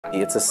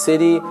It's a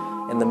city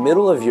in the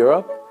middle of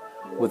Europe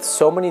with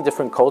so many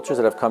different cultures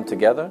that have come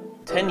together.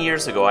 10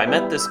 years ago, I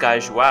met this guy,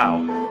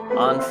 João,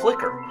 on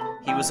Flickr.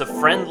 He was a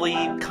friendly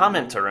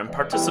commenter and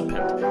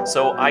participant,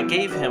 so I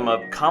gave him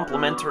a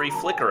complimentary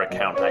Flickr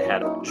account I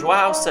had.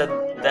 João said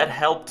that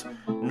helped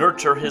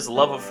nurture his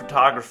love of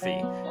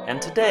photography,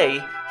 and today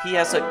he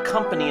has a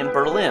company in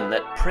Berlin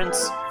that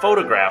prints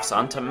photographs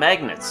onto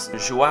magnets.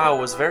 João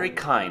was very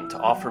kind to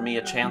offer me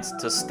a chance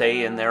to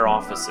stay in their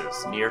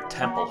offices near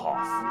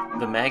Tempelhof.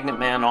 The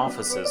Magnetmann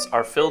offices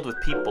are filled with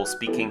people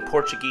speaking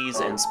Portuguese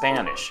and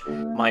Spanish.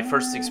 My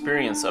first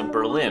experience of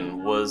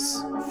Berlin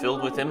was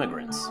filled with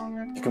immigrants.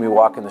 You can be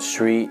walking the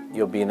street,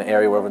 you'll be in an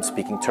area where everyone's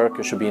speaking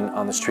Turkish, you'll be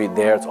on the street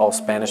there, it's all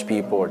Spanish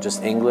people or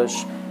just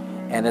English,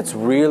 and it's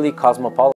really cosmopolitan.